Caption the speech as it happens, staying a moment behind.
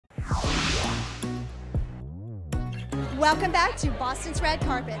Welcome back to Boston's Red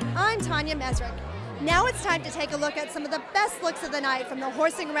Carpet. I'm Tonya Mezrich. Now it's time to take a look at some of the best looks of the night from the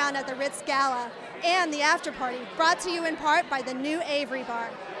horsing around at the Ritz Gala and the after party, brought to you in part by the new Avery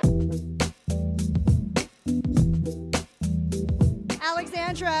Bar.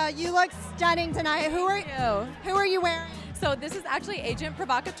 Alexandra, you look stunning tonight. Who are you wearing? So this is actually Agent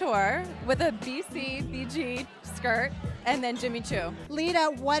Provocateur with a BG skirt and then Jimmy Choo.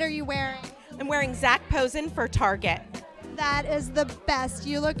 Lita, what are you wearing? I'm wearing Zach Posen for Target. That is the best.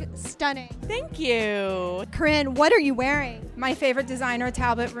 You look stunning. Thank you. Corinne, what are you wearing? My favorite designer,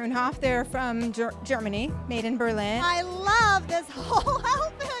 Talbot Runhoff. They're from Germany, made in Berlin. I love this whole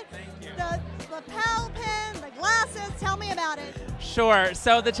outfit. The lapel pin, the glasses. Tell me about it. Sure.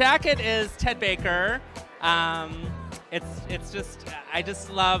 So the jacket is Ted Baker. It's just, I just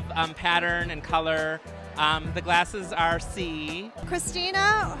love pattern and color. The glasses are C.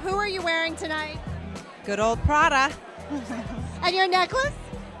 Christina, who are you wearing tonight? Good old Prada. And your necklace?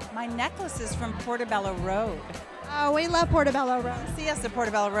 My necklace is from Portobello Road. Oh, we love Portobello Road. See us at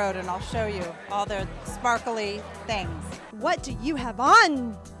Portobello Road and I'll show you all their sparkly things. What do you have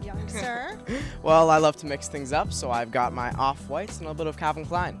on, young sir? Well, I love to mix things up, so I've got my off-whites and a little bit of Calvin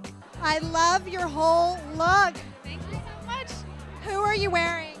Klein. I love your whole look. Thank you so much. Who are you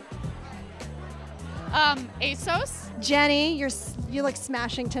wearing? ASOS. Jenny, you look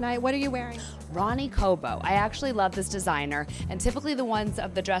smashing tonight. What are you wearing? Ronnie Kobo. I actually love this designer, and typically the ones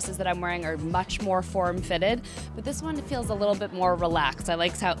of the dresses that I'm wearing are much more form-fitted, but this one feels a little bit more relaxed. I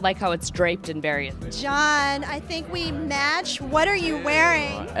like how it's draped in various. John, I think we match. What are you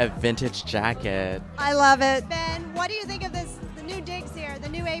wearing? A vintage jacket. I love it. Ben, what do you think of this? The new digs here, the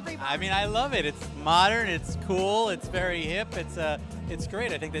new Avery Bar? I mean, I love it. It's modern, it's cool, it's very hip, it's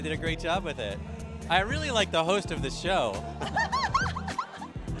great. I think they did a great job with it. I really like the host of the show.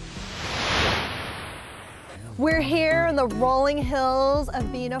 We're here in the rolling hills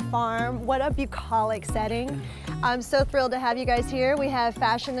of Bina Farm. What a bucolic setting. I'm so thrilled to have you guys here. We have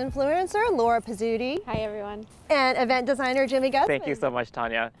fashion influencer Laura Pizzuti. Hi, everyone. And event designer Jimmy Guzman. Thank you so much,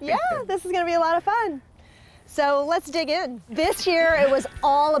 Tonya. Yeah, this is going to be a lot of fun. So let's dig in. This year it was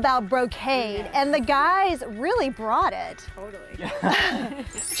all about brocade, and the guys really brought it. Totally.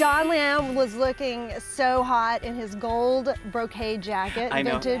 John Lamb was looking so hot in his gold brocade jacket, I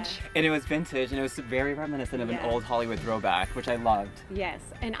know. vintage. And it was vintage, and it was very reminiscent of an old Hollywood throwback, which I loved. Yes,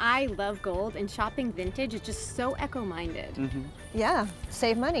 and I love gold, and shopping vintage is just so eco-minded. Yeah,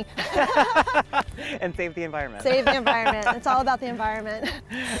 save money. And save the environment. Save the environment. It's all about the environment.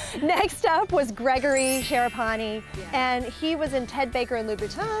 Next up was Gregory Sharapani, and he was in Ted Baker and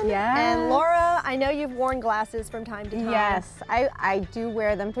Louboutin. Yes. And Laura, I know you've worn glasses from time to time. Yes, I do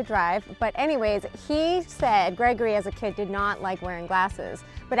wear them to drive. But anyways, he said Gregory as a kid did not like wearing glasses.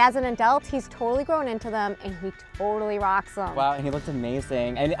 But as an adult, he's totally grown into them and he totally rocks them. Wow, and he looked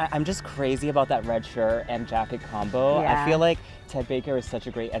amazing. And I'm just crazy about that red shirt and jacket combo. Yeah. I feel like Ted Baker is such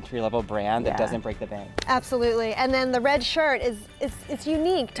a great entry-level brand that doesn't break the bank. Absolutely. And then the red shirt it's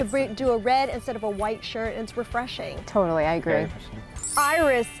unique to do a red instead of a white shirt, and it's refreshing. Totally, I agree.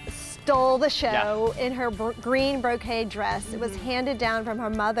 Iris stole the show in her green brocade dress. It was handed down from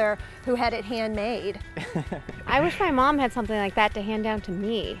her mother, who had it handmade. I wish my mom had something like that to hand down to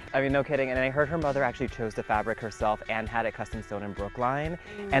me. I mean, no kidding. And I heard her mother actually chose the fabric herself and had it custom sewn in Brookline.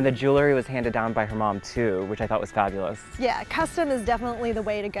 And the jewelry was handed down by her mom too, which I thought was fabulous. Yeah, custom is definitely the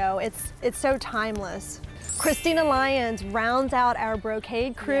way to go. It's so timeless. Christina Lyons rounds out our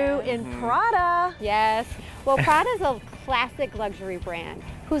brocade crew in Prada. Yes. Well, Prada's a classic luxury brand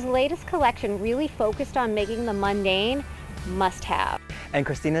whose latest collection really focused on making the mundane must-have. And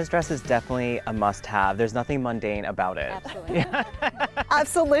Christina's dress is definitely a must-have. There's nothing mundane about it. Absolutely.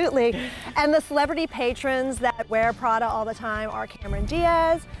 Absolutely. And the celebrity patrons that wear Prada all the time are Cameron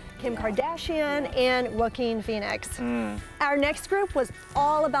Diaz, Kim Kardashian, and Joaquin Phoenix. Our next group was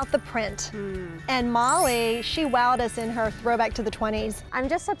all about the print. And Molly, she wowed us in her throwback to the 20s. I'm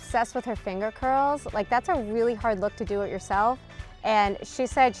just obsessed with her finger curls. Like, that's a really hard look to do it yourself. And she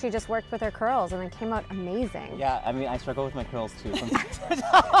said she just worked with her curls and it came out amazing. Yeah, I mean, I struggle with my curls too.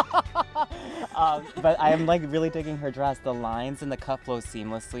 But I'm like really digging her dress. The lines and the cut flow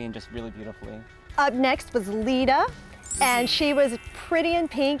seamlessly and just really beautifully. Up next was Lita, and she was pretty in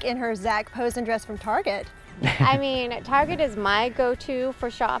pink in her Zach Posen dress from Target. I mean, Target is my go-to for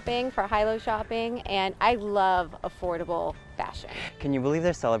shopping, for high-low shopping, and I love affordable fashion. Can you believe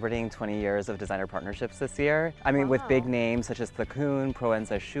they're celebrating 20 years of designer partnerships this year? I mean, with big names such as Cocoon,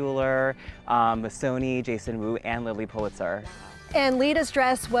 Proenza Schuler, Sony, Jason Wu, and Lily Pulitzer. And Lita's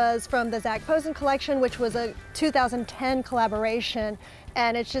dress was from the Zach Posen collection, which was a 2010 collaboration.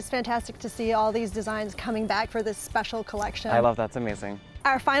 And it's just fantastic to see all these designs coming back for this special collection. I love that's amazing.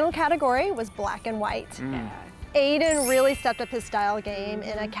 Our final category was black and white. Aiden really stepped up his style game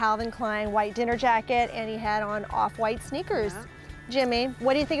in a Calvin Klein white dinner jacket, and he had on off-white sneakers. Jimmy,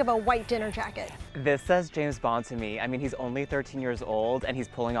 what do you think of a white dinner jacket? This says James Bond to me. I mean, he's only 13 years old and he's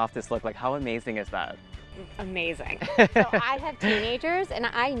pulling off this look. Like, how amazing is that? Amazing. So I have teenagers and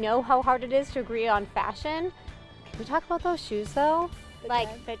I know how hard it is to agree on fashion. Can we talk about those shoes though? Like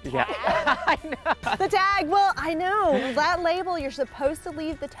the tag? Yeah. I know. The tag, well, I know. That label, you're supposed to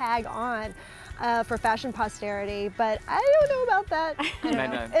leave the tag on for fashion posterity, but I don't know about that. I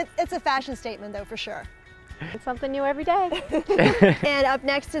don't know. It's a fashion statement though, for sure. It's something new every day. And up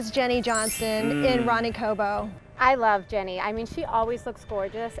next is Jenny Johnson in Ronnie Kobo. I love Jenny. I mean, she always looks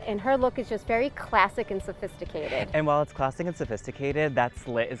gorgeous, and her look is just very classic and sophisticated. And while it's classic and sophisticated, that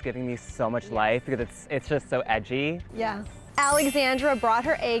slit is giving me so much life because it's just so edgy. Yeah. Alexandra brought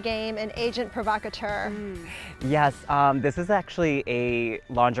her A game in Agent Provocateur. Yes, this is actually a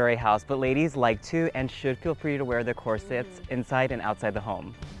lingerie house, but ladies like to and should feel free to wear their corsets inside and outside the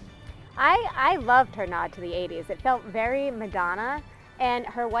home. I loved her nod to the 80s. It felt very Madonna. And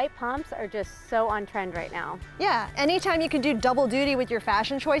her white pumps are just so on trend right now. Yeah, anytime you can do double duty with your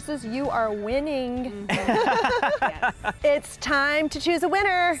fashion choices, you are winning. Yes. It's time to choose a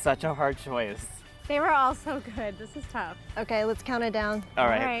winner. Such a hard choice. They were all so good. This is tough. Okay, let's count it down. All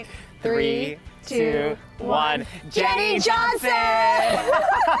right. 3, 2, 1. Jenny Johnson!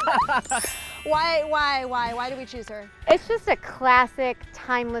 Why did we choose her? It's just a classic,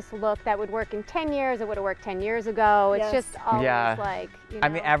 timeless look that would work in 10 years. It would have worked 10 years ago. It's just always like, you know. I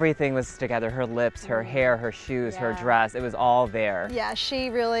mean, everything was together. Her lips, her hair, her shoes, her dress. It was all there. Yeah, she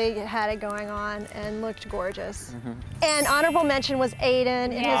really had it going on and looked gorgeous. And honorable mention was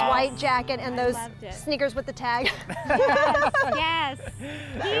Aiden in his white jacket and those sneakers with the tag. Yes.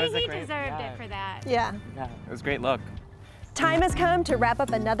 He great, deserved it for that. Yeah. Yeah, it was a great look. Time has come to wrap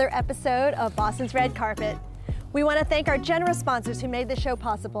up another episode of Boston's Red Carpet. We want to thank our generous sponsors who made this show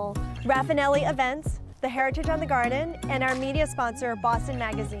possible: Raffinelli Events, the Heritage on the Garden, and our media sponsor, Boston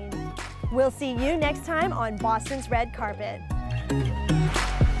Magazine. We'll see you next time on Boston's Red Carpet.